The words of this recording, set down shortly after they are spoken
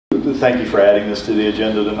thank you for adding this to the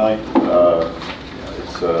agenda tonight.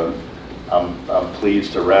 I'm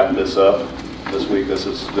pleased to wrap this up this week. This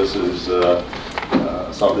is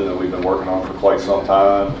something that we've been working on for quite some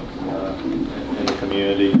time in the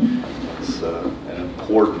community. It's an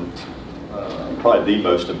important, probably the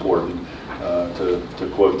most important,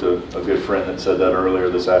 to quote a good friend that said that earlier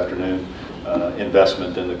this afternoon,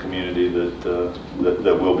 investment in the community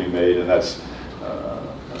that will be made, and that's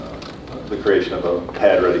the creation of a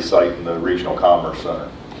pad-ready site in the Regional Commerce Center.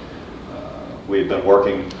 We've been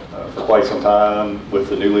working for quite some time with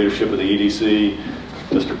the new leadership of the EDC.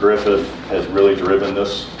 Mr. Griffith has really driven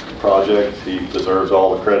this project. He deserves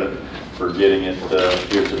all the credit for getting it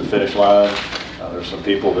here to the finish line. There's some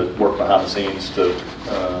people that work behind the scenes to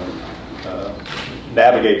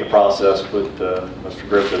navigate the process, but Mr.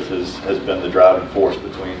 Griffith has been the driving force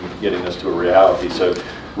between getting this to a reality. So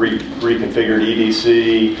reconfigured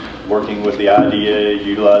EDC, working with the IDA,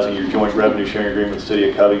 utilizing your joint revenue sharing agreement with the City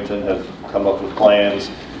of Covington, have come up with plans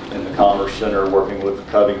in the Commerce Center, working with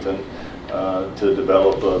Covington to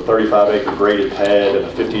develop a 35-acre graded pad and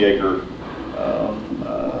a 50-acre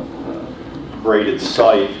graded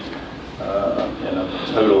site and a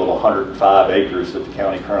total of 105 acres that the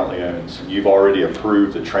county currently owns. You've already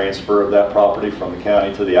approved the transfer of that property from the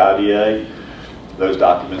county to the IDA. Those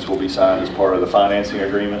documents will be signed as part of the financing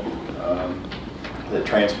agreement that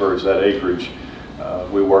transfers that acreage.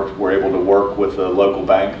 We're able to work with a local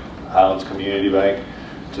bank, Highlands Community Bank,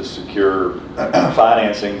 to secure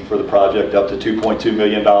financing for the project up to $2.2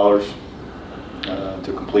 million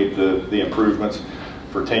to complete the improvements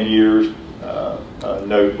for 10 years.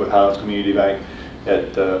 Note with Highlands Community Bank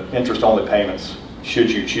at interest-only payments,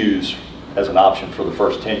 should you choose as an option for the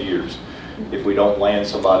first 10 years. If we don't land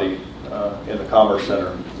somebody in the Commerce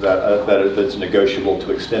Center, that's negotiable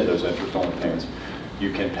to extend those interest-only payments.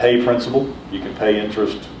 You can pay principal, you can pay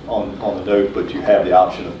interest on the note, but you have the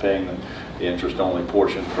option of paying the interest-only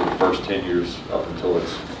portion for the first 10 years up until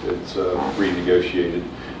it's renegotiated.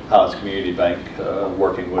 Highlands Community Bank,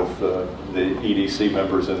 working with the EDC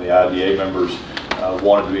members and the IDA members,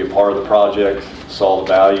 wanted to be a part of the project, saw the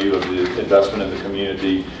value of the investment in the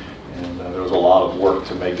community, and there was a lot of work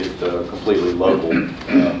to make it a completely local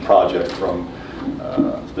project from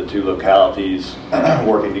the two localities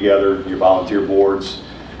working together, your volunteer boards,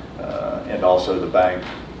 and also the bank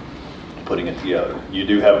putting it together. You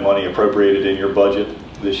do have money appropriated in your budget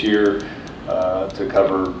this year to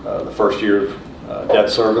cover the first year of debt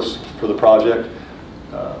service for the project.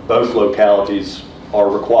 Both localities are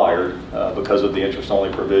required, because of the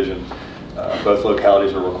interest-only provision, both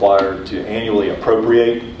localities are required to annually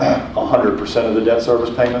appropriate 100% of the debt service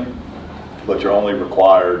payment, but you're only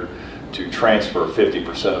required to transfer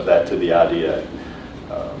 50% of that to the IDA.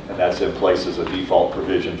 And that's in place as a default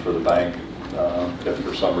provision for the bank if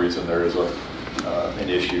for some reason there is an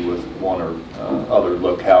issue with one or other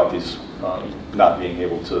localities not being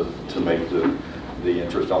able to make the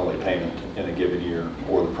interest-only payment in a given year,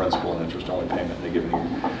 or the principal and interest-only payment in a given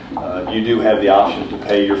year. You do have the option to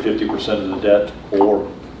pay your 50% of the debt, or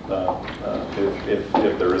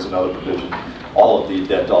if there is another provision, all of the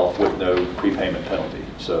debt off with no prepayment penalty.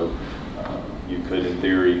 So you could, in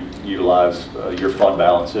theory, utilize your fund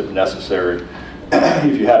balance if necessary.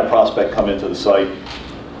 If you had a prospect come into the site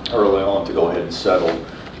early on, to go ahead and settle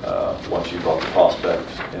once you brought the prospect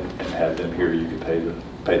and had them here, you could pay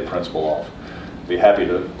the principal off. Be happy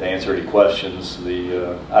to answer any questions.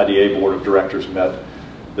 The IDA Board of Directors met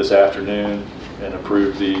this afternoon and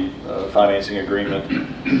approved the financing agreement.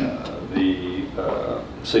 The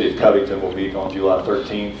City of Covington will meet on July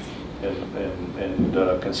 13th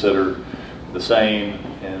and consider the same,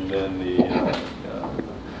 and then the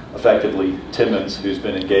effectively Timmons, who's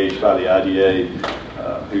been engaged by the IDA,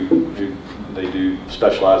 who they do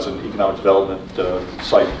specialize in economic development,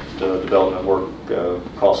 site development work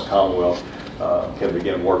across the Commonwealth, can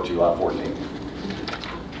begin work July 14th.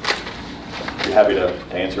 Be happy to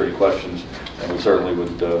answer any questions, and we certainly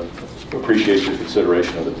would appreciate your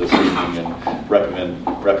consideration of it this evening and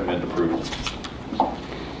recommend approval.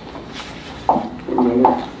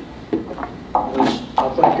 I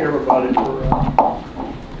thank everybody for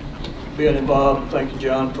being involved. Thank you,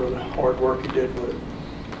 John, for the hard work you did with it.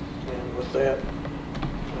 And with that,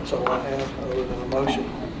 that's all I have other than a motion.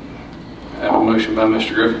 I have a motion by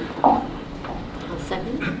Mr. Griffin.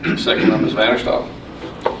 Second. Second by Ms. Vanderstock.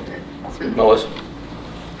 Melissa.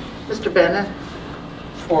 Mr. Bennett.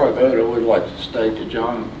 Before I vote, I would like to state that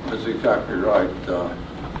John is exactly right.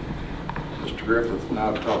 Mr. Griffith and I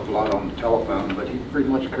have talked a lot on the telephone, but he pretty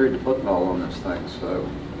much carried the football on this thing, so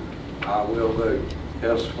I will vote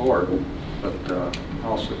yes for it. but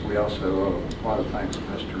we also owe a lot of thanks to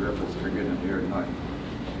Mr. Griffith for getting here tonight.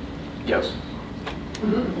 Yes.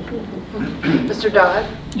 Mr. Dodd?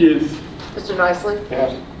 Yes. Mr. Nicely?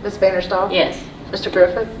 Yes. Ms. Vanderstall? Yes. Mr.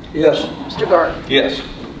 Griffith? Yes. Mr. Gardner? Yes.